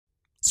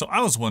So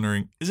I was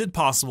wondering, is it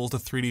possible to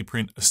 3D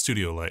print a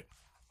studio light?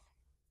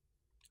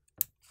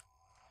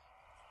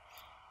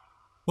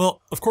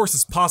 Well, of course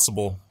it's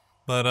possible,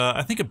 but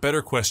I think a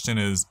better question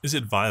is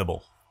it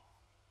viable?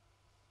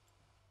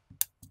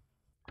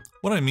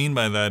 What I mean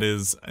by that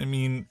is,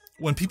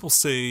 when people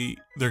say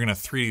they're going to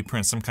 3D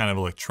print some kind of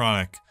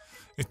electronic,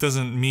 it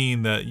doesn't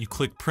mean that you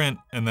click print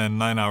and then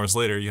 9 hours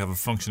later you have a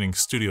functioning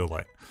studio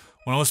light.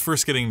 When I was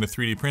first getting into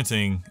 3D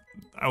printing,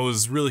 I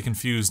was really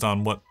confused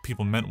on what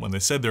people meant when they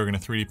said they were going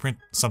to 3D print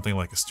something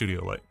like a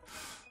studio light.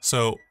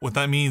 So what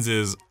that means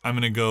is I'm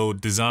going to go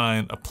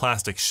design a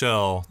plastic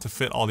shell to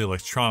fit all the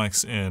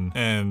electronics in,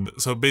 and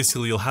so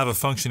basically you'll have a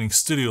functioning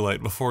studio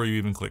light before you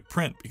even click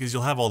print because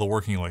you'll have all the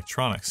working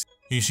electronics.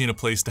 You just need a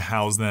place to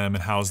house them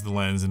and house the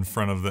lens in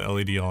front of the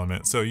LED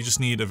element, so you just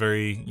need a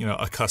very,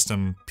 a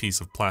custom piece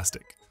of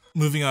plastic.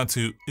 Moving on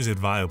to, is it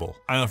viable?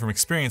 I know from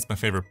experience my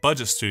favorite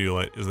budget studio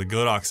light is the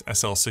Godox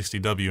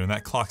SL60W, and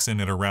that clocks in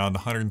at around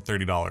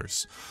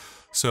 $130.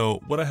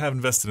 So what I have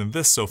invested in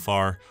this so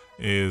far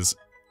is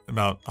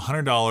about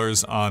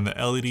 $100 on the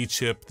LED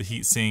chip, the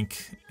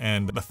heatsink,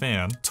 and the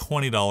fan,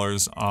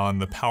 $20 on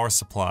the power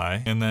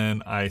supply, and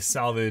then I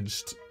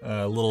salvaged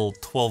a little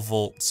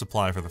 12-volt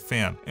supply for the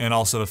fan. And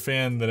also the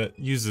fan that it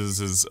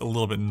uses is a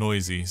little bit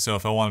noisy, so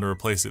if I wanted to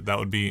replace it, that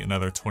would be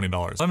another $20.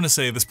 I'm gonna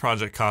say this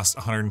project cost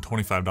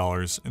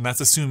 $125, and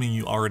that's assuming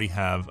you already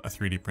have a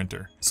 3D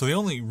printer. So the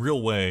only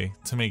real way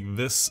to make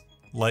this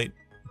light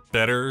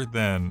better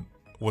than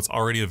what's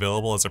already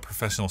available as a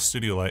professional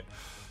studio light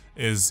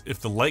is if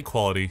the light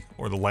quality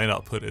or the light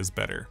output is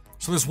better.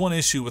 So there's one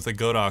issue with the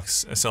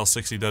Godox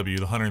SL60W,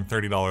 the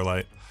 $130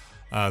 light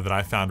that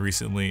I found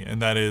recently, and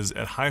that is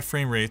at high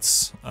frame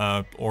rates,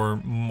 or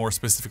more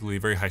specifically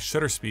very high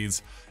shutter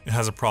speeds, it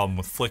has a problem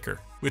with flicker,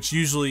 which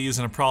usually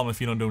isn't a problem if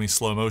you don't do any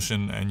slow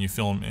motion and you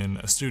film in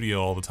a studio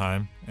all the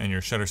time and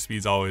your shutter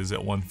speed's always at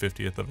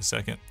 1/50th of a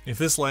second. If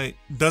this light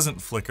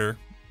doesn't flicker,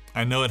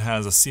 I know it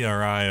has a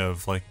CRI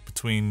of like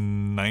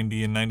between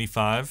 90 and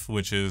 95,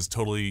 which is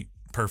totally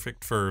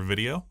perfect for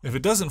video. If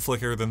it doesn't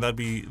flicker, then that'd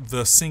be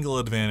the single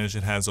advantage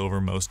it has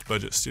over most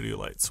budget studio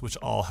lights, which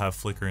all have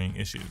flickering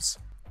issues.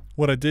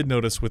 What I did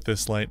notice with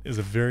this light is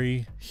a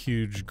very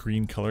huge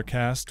green color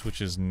cast,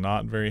 which is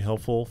not very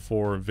helpful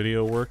for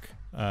video work,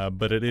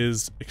 but it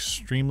is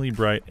extremely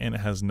bright and it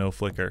has no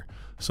flicker.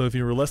 So if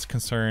you were less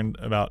concerned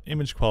about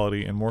image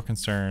quality and more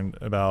concerned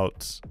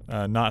about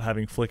not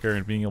having flicker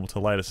and being able to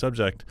light a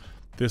subject,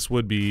 this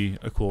would be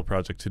a cool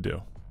project to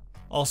do.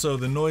 Also,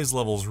 the noise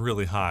level is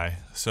really high,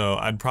 so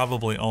I'd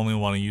probably only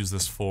want to use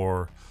this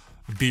for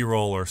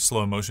B-roll or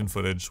slow motion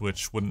footage,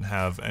 which wouldn't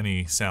have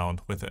any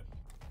sound with it.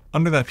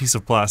 Under that piece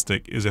of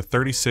plastic is a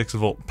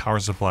 36-volt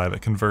power supply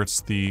that converts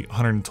the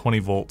 120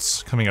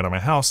 volts coming out of my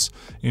house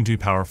into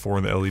power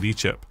for the LED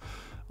chip.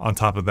 On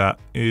top of that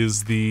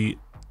is the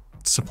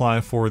supply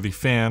for the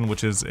fan,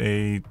 which is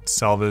a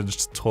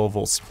salvaged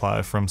 12-volt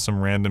supply from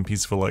some random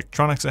piece of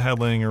electronics I had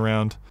laying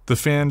around. The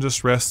fan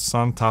just rests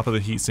on top of the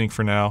heatsink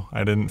for now.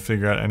 I didn't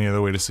figure out any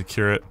other way to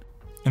secure it.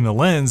 And the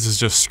lens is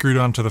just screwed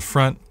onto the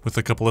front with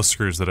a couple of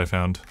screws that I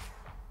found.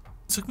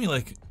 It took me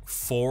like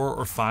 4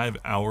 or 5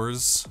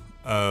 hours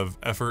of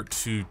effort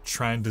to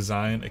try and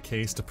design a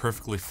case to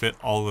perfectly fit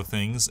all the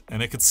things,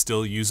 and it could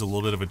still use a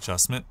little bit of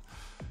adjustment.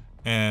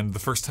 And the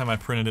first time I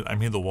printed it, I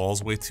made the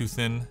walls way too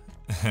thin.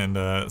 And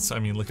so,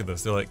 look at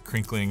this, they're like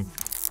crinkling,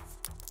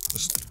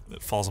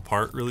 it falls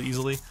apart really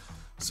easily.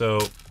 So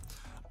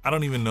I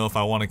don't even know if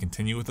I want to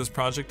continue with this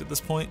project at this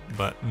point,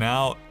 but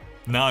now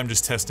I'm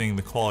just testing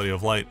the quality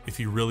of light if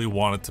you really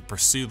wanted to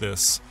pursue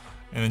this.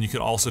 And then you could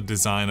also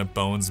design a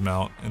Bones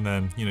mount, and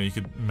then you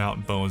could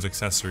mount Bones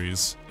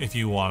accessories if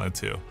you wanted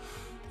to.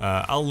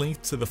 I'll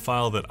link to the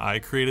file that I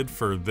created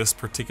for this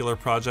particular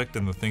project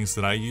and the things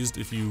that I used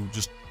if you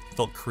just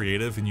felt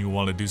creative and you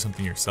want to do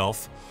something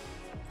yourself.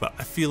 But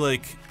I feel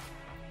like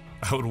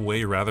I would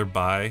way rather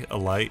buy a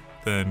light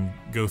than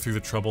go through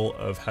the trouble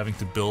of having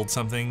to build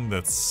something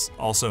that's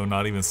also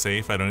not even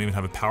safe. I don't even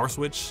have a power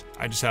switch.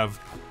 I just have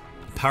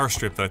a power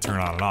strip that I turn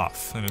on and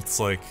off, and it's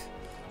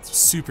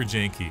super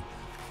janky.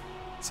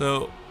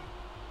 So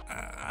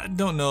I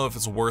don't know if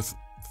it's worth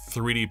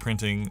 3D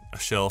printing a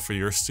shell for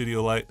your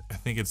studio light. I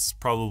think it's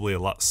probably a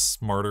lot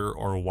smarter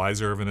or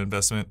wiser of an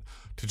investment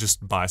to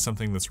just buy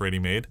something that's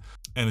ready-made.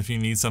 And if you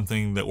need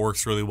something that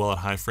works really well at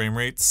high frame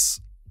rates,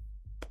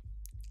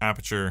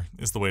 Aputure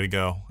is the way to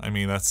go.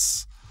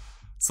 It's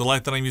the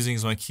light that I'm using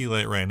as my key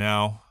light right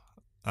now.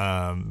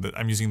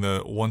 I'm using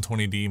the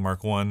 120D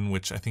Mark I,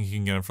 which I think you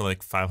can get them for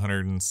like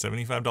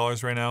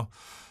 $575 right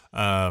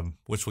now,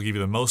 which will give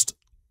you the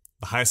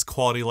highest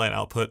quality light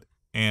output,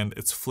 and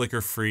it's flicker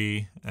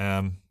free.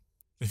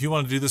 If you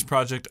want to do this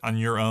project on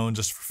your own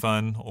just for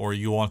fun, or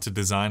you want to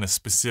design a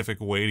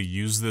specific way to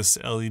use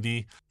this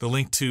LED, the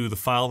link to the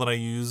file that I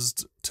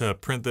used to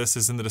print this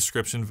is in the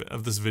description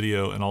of this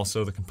video, and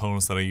also the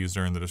components that I used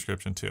are in the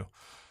description too.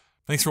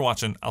 Thanks for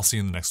watching. I'll see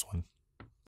you in the next one.